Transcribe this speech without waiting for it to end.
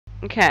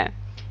Okay.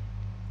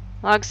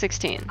 Log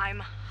 16. I'm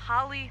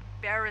Holly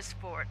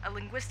Beresford, a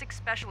linguistic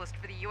specialist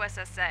for the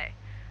USSA.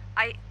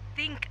 I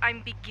think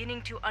I'm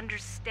beginning to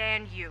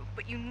understand you,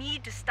 but you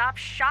need to stop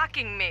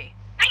shocking me.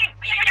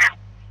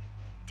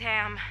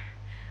 Damn.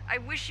 I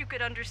wish you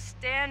could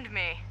understand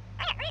me.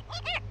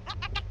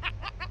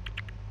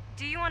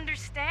 Do you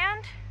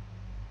understand?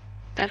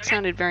 That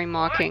sounded very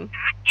mocking.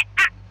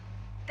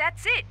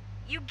 That's it.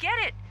 You get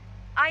it.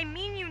 I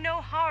mean you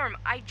no harm.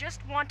 I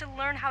just want to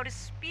learn how to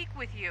speak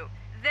with you.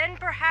 Then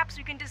perhaps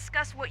we can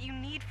discuss what you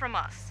need from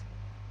us.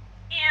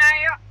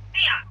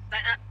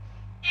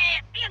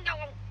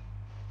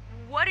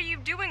 What are you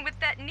doing with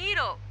that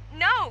needle?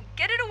 No,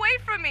 get it away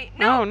from me.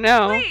 No, Oh,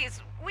 no.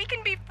 Please, we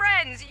can be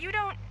friends. You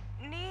don't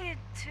need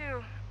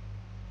to.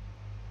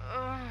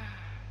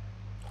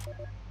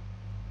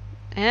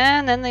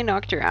 And then they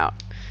knocked her out.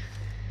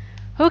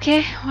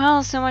 Okay,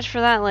 well, so much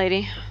for that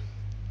lady.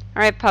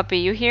 Alright, puppy,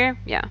 you here?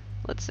 Yeah,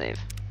 let's save.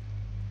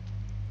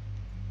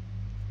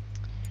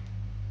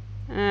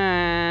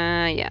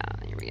 Yeah,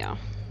 here we go.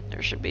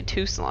 There should be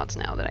 2 slots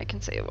now that I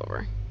can save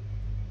over.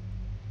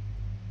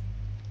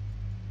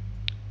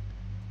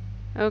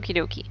 Okie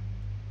dokie.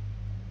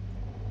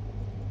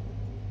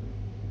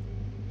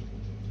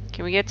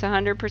 Can we get to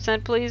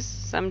 100% please?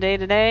 Someday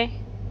today?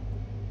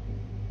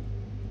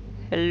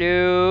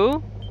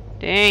 Hello?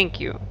 Thank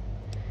you.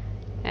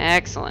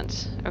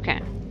 Excellent.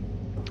 Okay.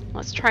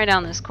 Let's try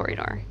down this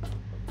corridor.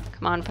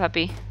 Come on,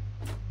 puppy.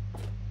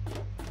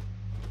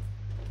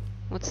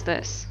 What's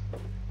this?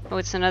 Oh,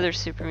 it's another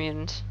super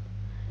mutant.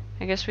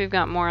 I guess we've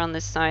got more on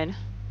this side.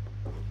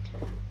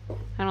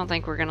 I don't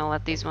think we're gonna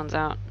let these ones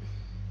out.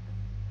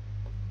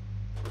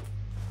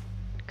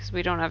 Because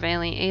we don't have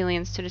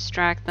aliens to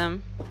distract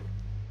them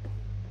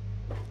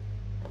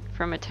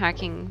from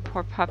attacking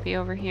poor puppy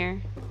over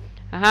here.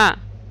 Aha!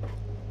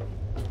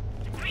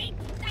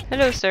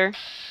 Hello, sir.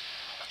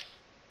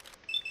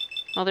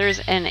 Well, there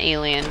is an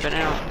alien, but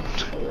I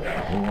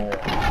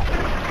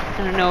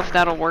don't know if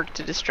that'll work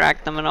to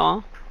distract them at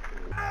all.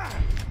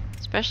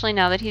 Especially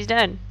now that he's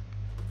dead.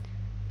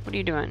 What are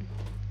you doing?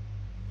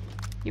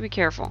 You be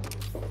careful.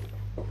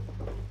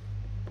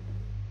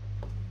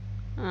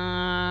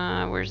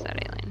 Where's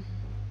that alien?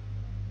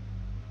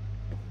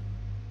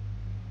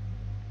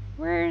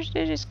 Where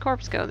did his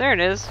corpse go? There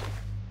it is.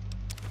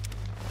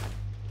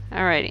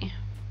 Alrighty.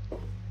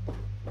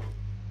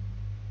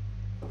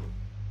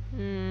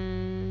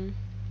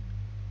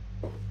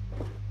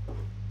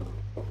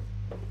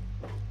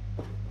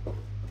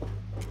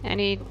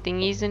 Any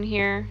thingies in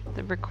here?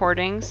 The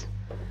recordings?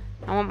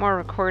 I want more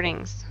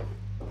recordings.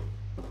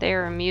 They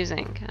are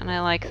amusing, and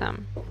I like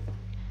them.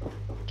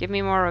 Give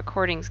me more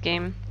recordings,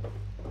 game.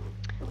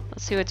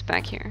 Let's see what's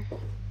back here.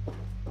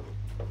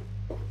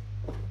 I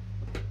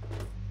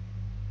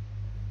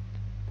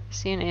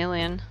see an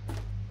alien.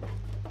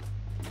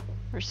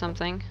 Or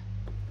something.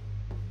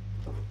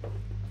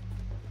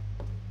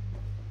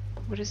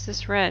 What is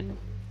this red?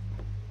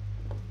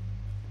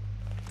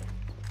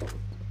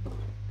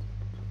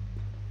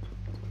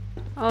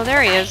 Oh,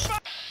 there he is.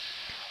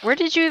 Where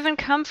did you even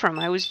come from?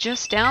 I was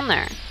just down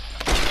there.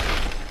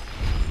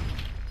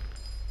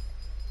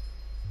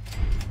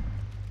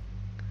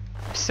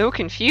 I'm so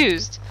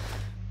confused.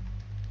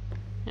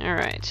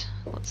 Alright,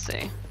 let's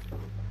see.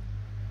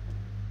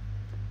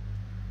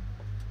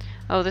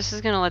 Oh, this is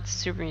gonna let the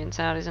super mutants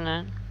out, isn't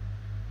it?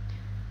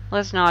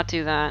 Let's not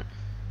do that.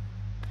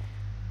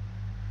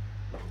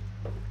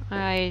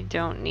 I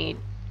don't need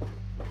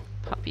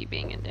puppy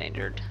being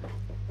endangered.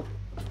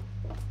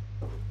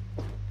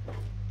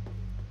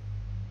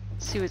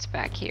 Let's see what's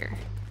back here.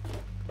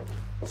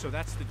 So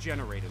that's the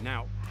generator.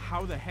 Now,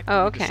 how the heck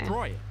Oh, do we okay.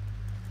 destroy it?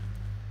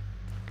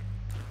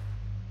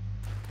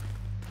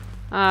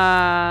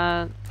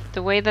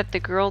 The way that the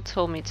girl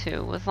told me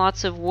to, with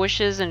lots of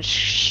whooshes and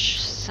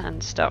shhs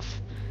and stuff.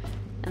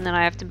 And then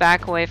I have to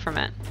back away from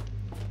it.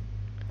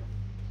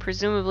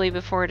 Presumably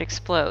before it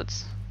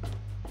explodes.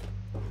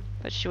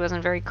 But she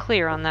wasn't very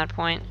clear on that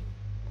point.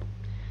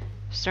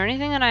 Is there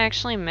anything that I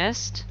actually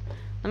missed?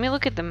 Let me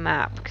look at the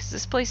map, because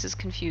this place is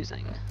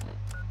confusing.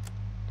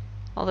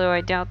 Although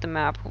I doubt the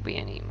map will be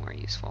any more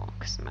useful,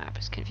 because the map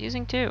is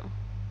confusing too.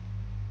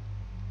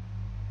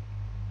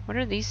 What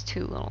are these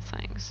 2 little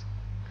things?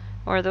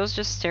 Or are those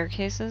just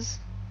staircases?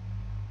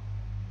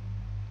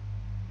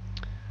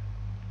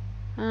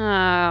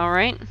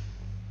 Alright.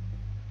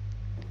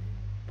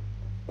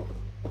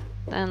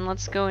 Then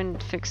let's go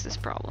and fix this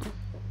problem.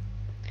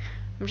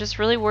 I'm just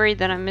really worried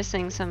that I'm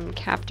missing some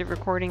captive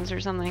recordings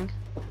or something.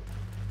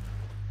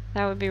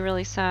 That would be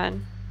really sad.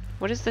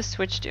 What does this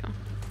switch do?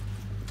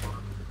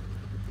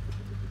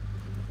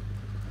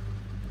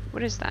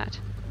 What is that?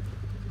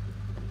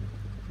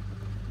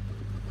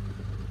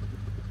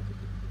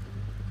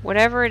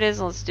 Whatever it is,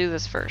 let's do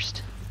this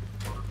first.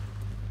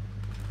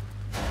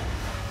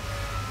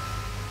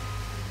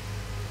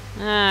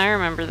 I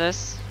remember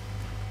this.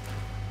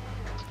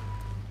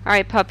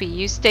 Alright, puppy,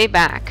 you stay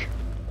back.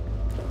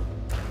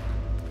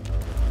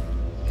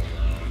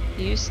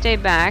 You stay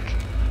back.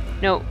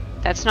 No,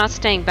 that's not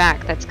staying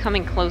back, that's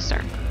coming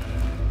closer.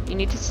 You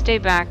need to stay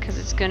back because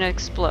it's gonna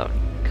explode.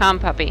 Come,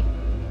 puppy.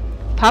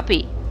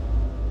 Puppy!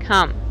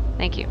 Come.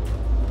 Thank you.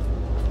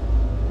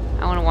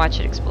 I want to watch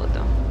it explode,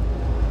 though.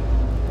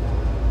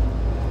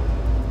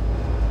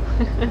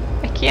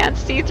 I can't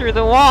see through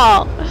the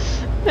wall!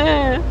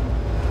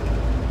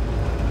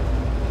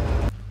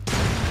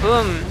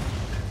 Boom!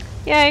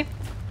 Yay!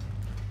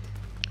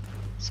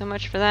 So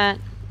much for that.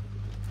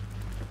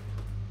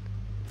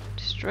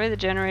 Destroy the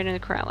generator in the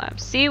cryo lab.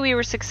 See, we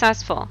were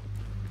successful.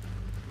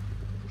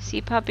 See,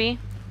 puppy?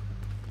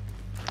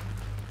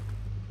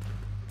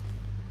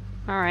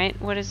 Alright,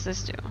 what does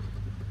this do?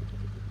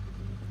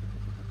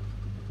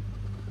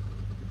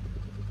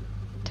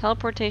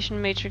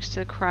 Teleportation matrix to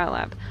the cryo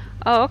lab.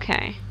 Oh,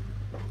 okay.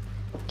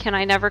 Can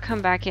I never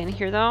come back in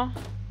here, though?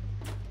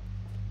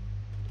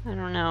 I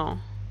don't know.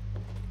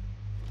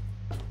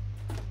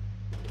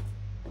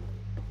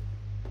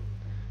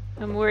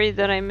 I'm worried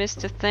that I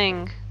missed a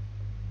thing.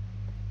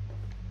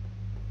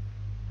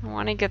 I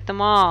want to get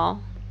them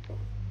all,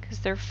 because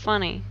they're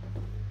funny.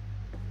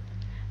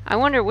 I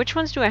wonder, which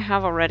ones do I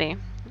have already?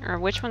 Or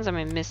which ones am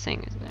I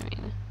missing? I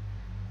mean,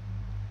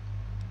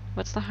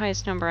 what's the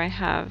highest number I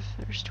have?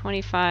 There's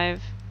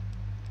 25.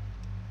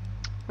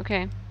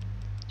 Okay.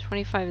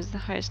 25 is the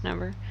highest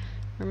number.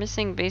 We're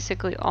missing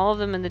basically all of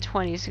them in the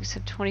 20s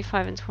except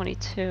 25 and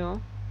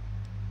 22.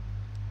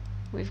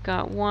 We've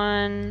got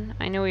 1.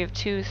 I know we have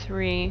 2,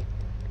 3.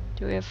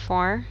 Do we have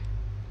 4?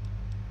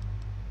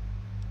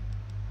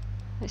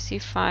 I see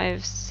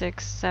 5,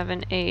 6,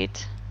 7,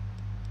 8.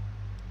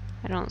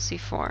 I don't see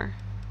 4.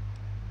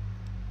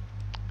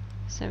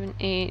 7,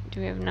 8. Do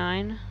we have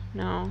 9?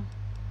 No.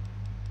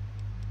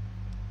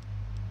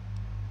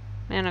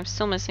 Man, I'm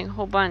still missing a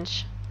whole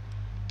bunch.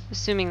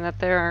 Assuming that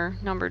they're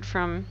numbered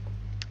from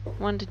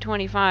 1 to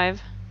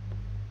 25.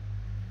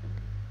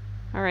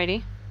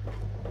 Alrighty.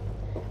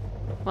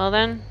 Well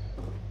then,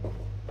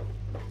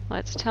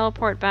 let's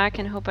teleport back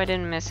and hope I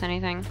didn't miss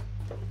anything.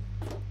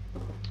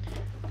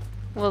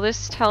 Will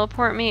this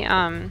teleport me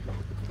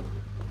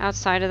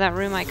outside of that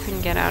room I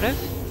couldn't get out of?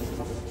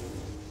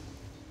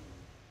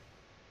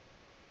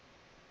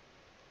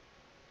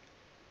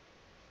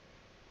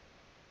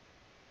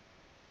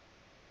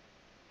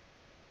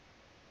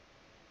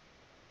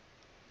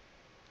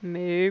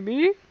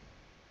 Maybe?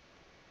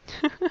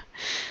 Let's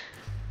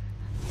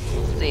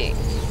see.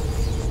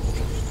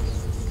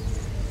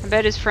 I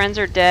bet his friends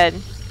are dead.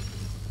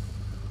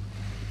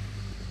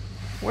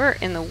 Where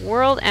in the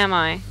world am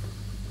I?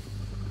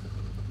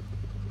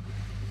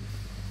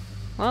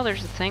 Well,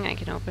 there's a thing I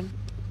can open.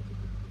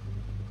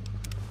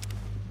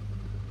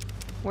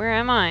 Where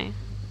am I?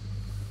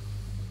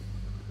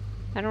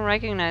 I don't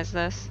recognize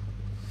this.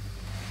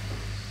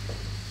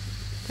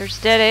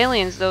 There's dead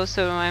aliens though,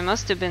 so I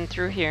must have been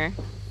through here.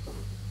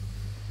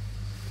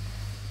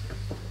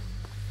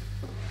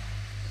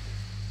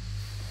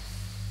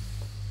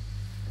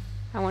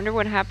 I wonder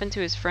what happened to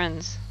his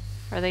friends.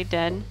 Are they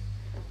dead?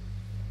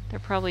 They're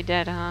probably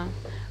dead, huh?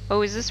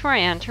 Oh, is this where I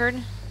entered?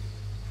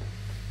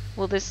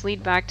 Will this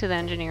lead back to the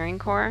engineering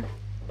core?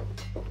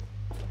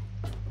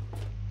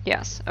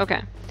 Yes,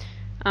 okay.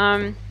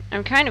 I'm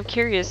kind of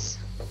curious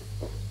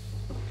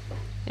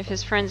if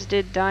his friends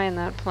did die in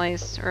that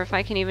place, or if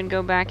I can even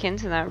go back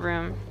into that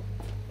room.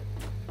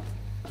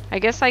 I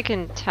guess I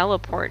can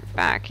teleport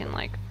back and,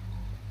 like,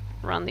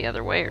 run the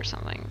other way or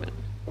something, but...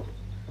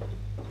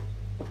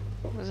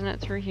 Wasn't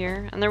it through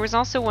here? And there was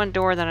also one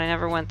door that I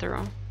never went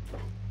through.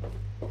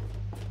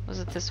 Was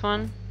it this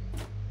one?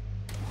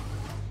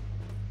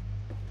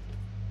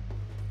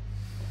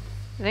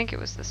 I think it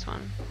was this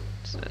one.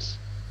 What's this?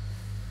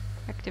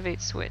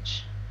 Activate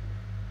switch.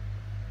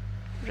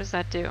 What does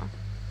that do?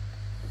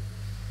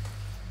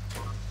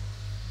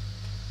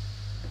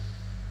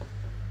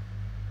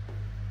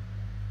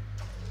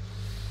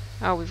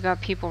 Oh, we've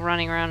got people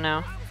running around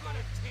now.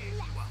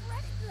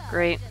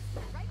 Great.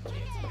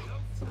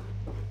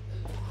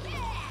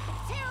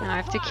 Now I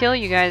have to kill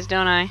you guys,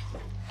 don't I?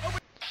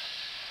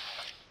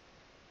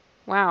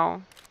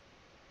 Wow.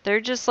 They're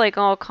just like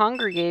all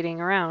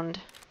congregating around.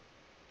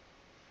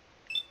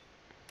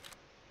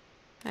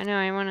 I know,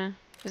 I wanna...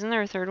 Isn't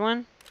there a third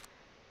one?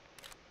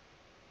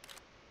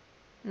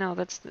 No,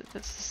 that's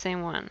the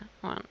same one.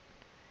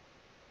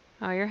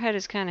 Oh, your head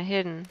is kind of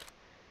hidden.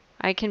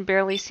 I can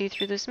barely see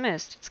through this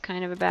mist. It's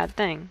kind of a bad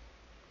thing.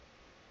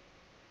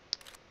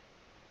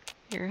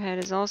 Your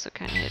head is also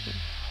kind of hidden.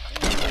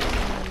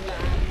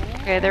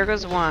 Okay, there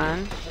goes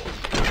one.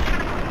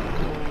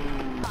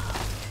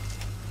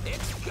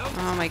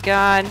 Oh my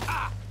god.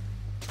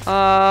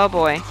 Oh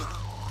boy.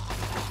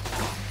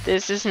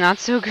 This is not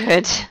so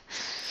good.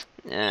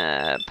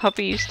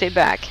 Puppy, you stay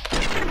back.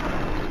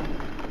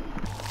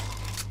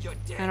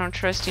 I don't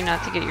trust you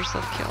not to get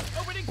yourself killed.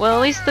 Well,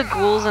 at least the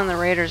ghouls and the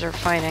raiders are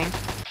fighting.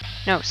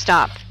 No,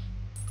 stop.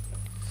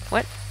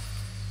 What?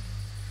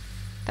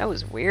 That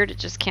was weird. It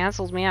just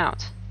canceled me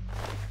out.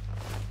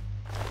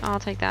 I'll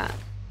take that.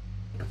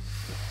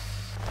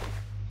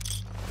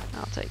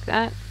 I'll take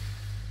that.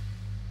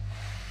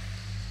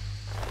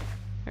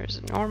 There's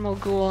a normal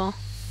ghoul.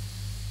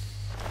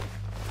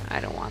 I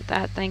don't want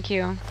that, thank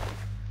you.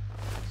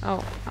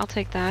 Oh, I'll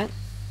take that.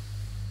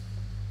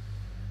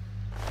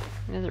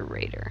 Another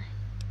raider.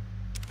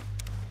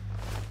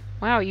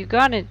 Wow, you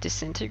got a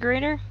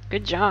disintegrator?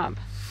 Good job.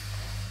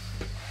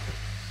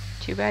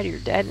 Too bad you're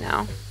dead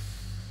now.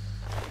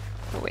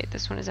 Oh wait,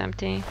 this one is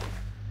empty.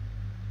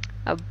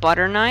 A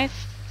butter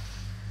knife?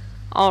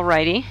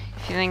 Alrighty,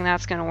 if you think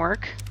that's gonna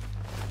work.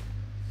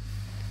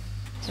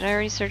 Did I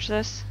already search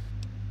this?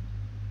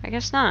 I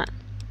guess not.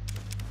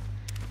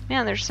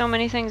 Man, there's so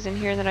many things in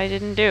here that I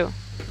didn't do.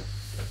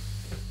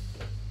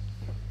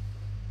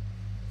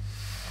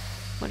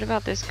 What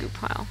about this goo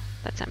pile?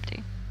 That's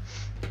empty.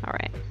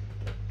 Alright.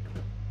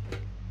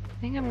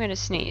 I think I'm gonna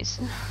sneeze.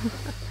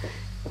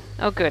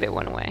 Oh good, it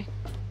went away.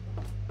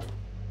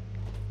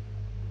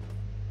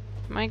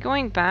 Am I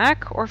going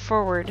back or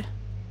forward?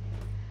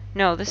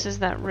 No, this is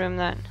that room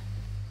that...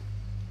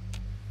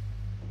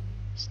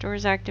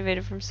 Stores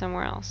activated from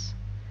somewhere else.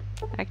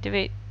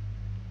 Activate.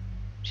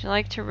 Would you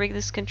like to rig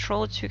this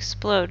controller to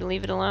explode?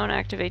 Leave it alone.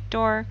 Activate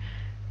door.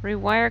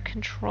 Rewire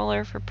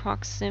controller for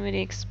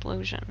proximity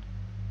explosion.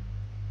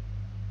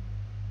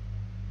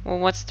 Well,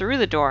 what's through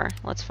the door?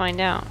 Let's find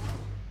out.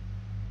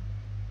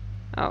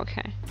 Oh,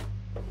 okay.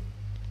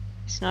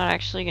 It's not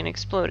actually going to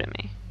explode at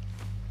me.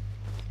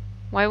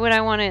 Why would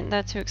I want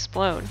that to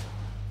explode?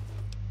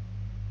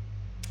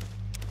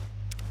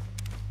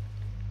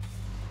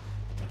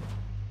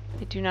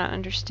 I do not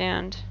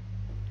understand.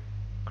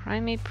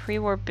 Grimy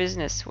pre-war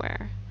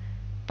businessware.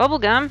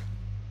 Bubblegum!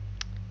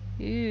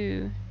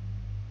 Ooh.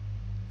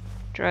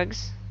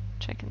 Drugs.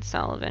 Which I can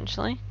sell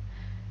eventually.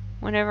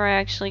 Whenever I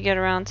actually get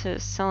around to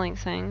selling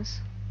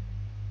things.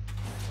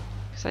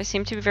 Because I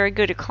seem to be very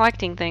good at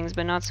collecting things,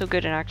 but not so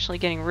good at actually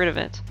getting rid of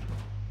it.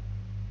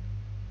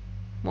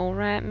 Mole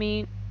rat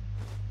meat.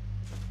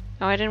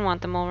 Oh, I didn't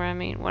want the mole rat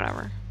meat.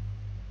 Whatever.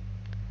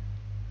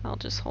 I'll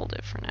just hold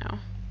it for now.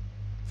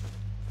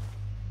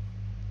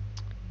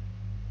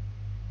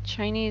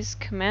 Chinese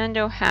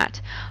commando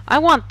hat. I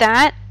want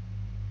that!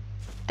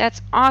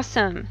 That's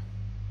awesome!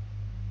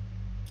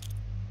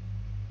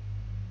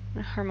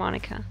 A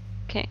harmonica.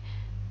 Okay.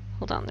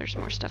 Hold on, there's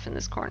more stuff in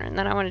this corner. And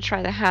then I want to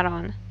try the hat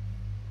on.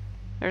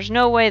 There's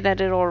no way that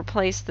it'll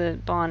replace the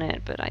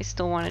bonnet, but I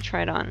still want to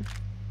try it on.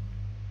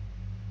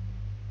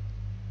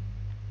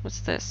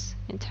 What's this?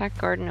 Intact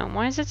garden gnome.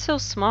 Why is it so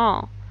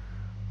small?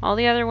 All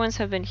the other ones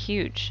have been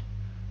huge.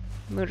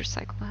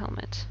 Motorcycle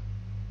helmet.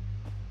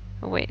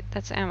 Oh wait,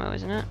 that's ammo,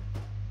 isn't it?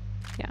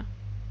 Yeah.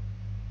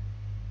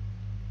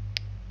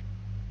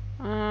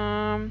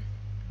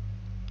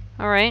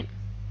 Alright.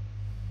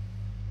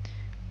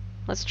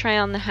 Let's try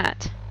on the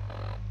hat.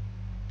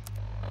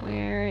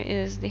 Where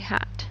is the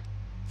hat?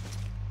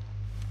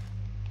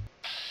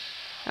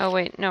 Oh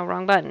wait, no,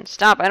 wrong button.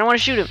 Stop, I don't want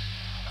to shoot him.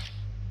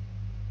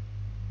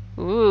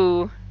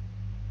 Ooh.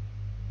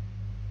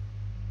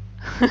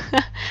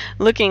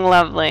 Looking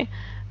lovely.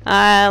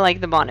 I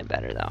like the bonnet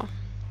better though.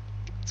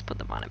 Let's put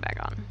the bonnet back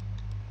on.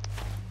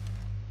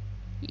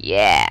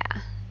 Yeah.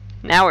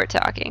 Now we're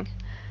talking.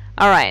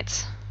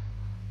 Alright.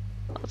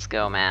 Let's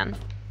go, man.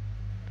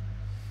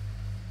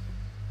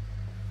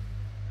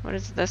 What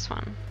is this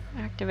one?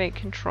 Activate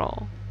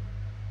control.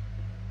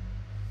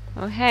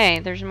 Oh hey,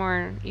 there's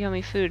more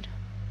yummy food.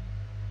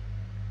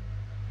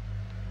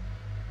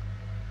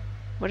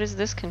 What does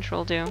this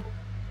control do?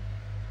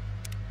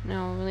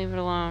 No, leave it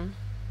alone.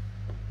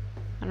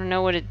 I don't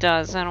know what it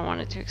does. I don't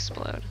want it to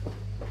explode.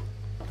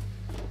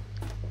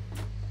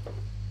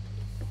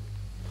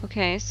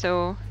 Okay,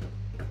 so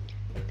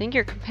I think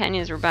your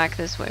companions were back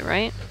this way,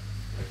 right?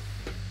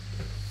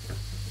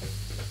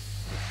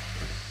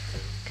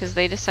 Because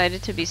they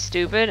decided to be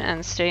stupid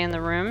and stay in the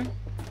room.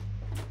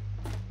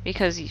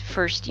 Because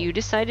first you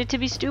decided to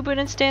be stupid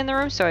and stay in the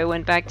room, so I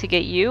went back to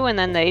get you, and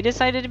then they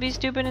decided to be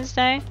stupid and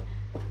stay.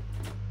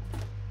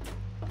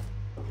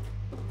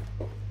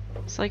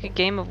 It's like a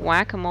game of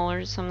whack-a-mole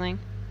or something.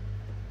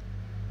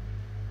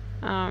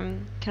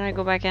 Can I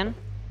go back in?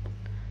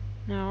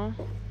 No.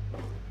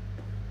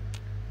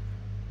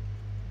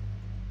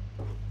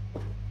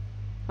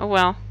 Oh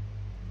well.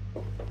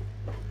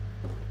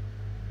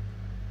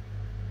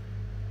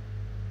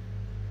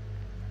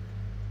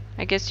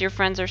 I guess your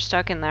friends are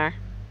stuck in there.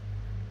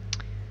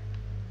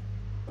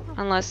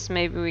 Unless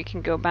maybe we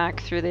can go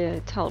back through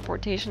the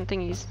teleportation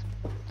thingies.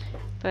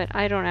 But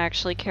I don't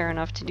actually care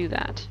enough to do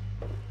that.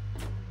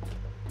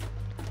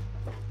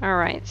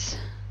 Alright.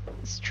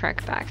 Let's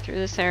trek back through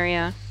this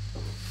area.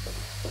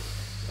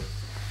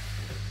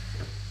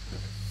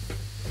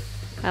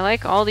 I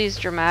like all these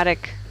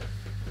dramatic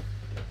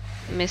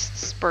mist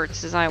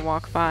spurts as I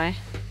walk by.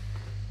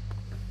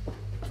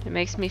 It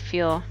makes me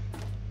feel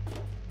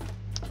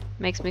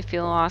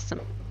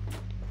awesome.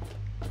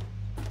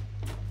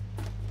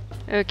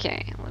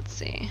 Okay, let's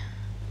see.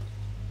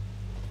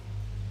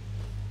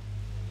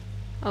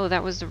 Oh,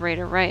 that was the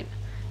raider, right?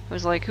 I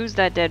was like, who's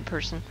that dead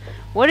person?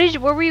 What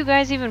were you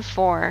guys even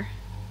for?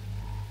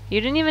 You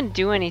didn't even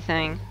do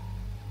anything.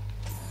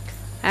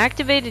 I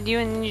activated you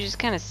and then you just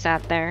kind of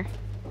sat there.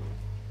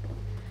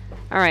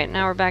 Alright,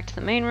 now we're back to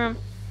the main room.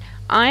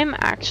 I'm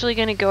actually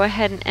going to go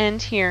ahead and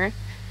end here.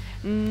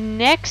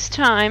 Next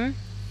time,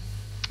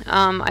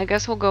 I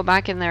guess we'll go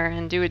back in there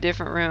and do a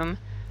different room.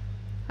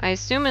 I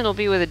assume it'll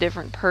be with a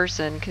different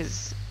person,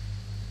 because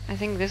I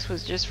think this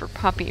was just for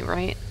Puppy,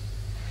 right?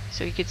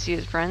 So he could see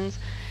his friends.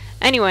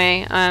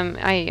 Anyway,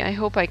 I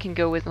hope I can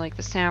go with like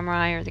the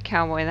samurai or the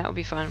cowboy. That would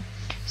be fun.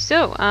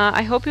 So,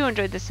 I hope you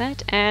enjoyed the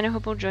set, and I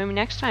hope you'll join me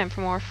next time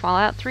for more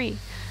Fallout 3.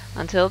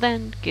 Until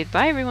then,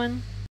 goodbye everyone!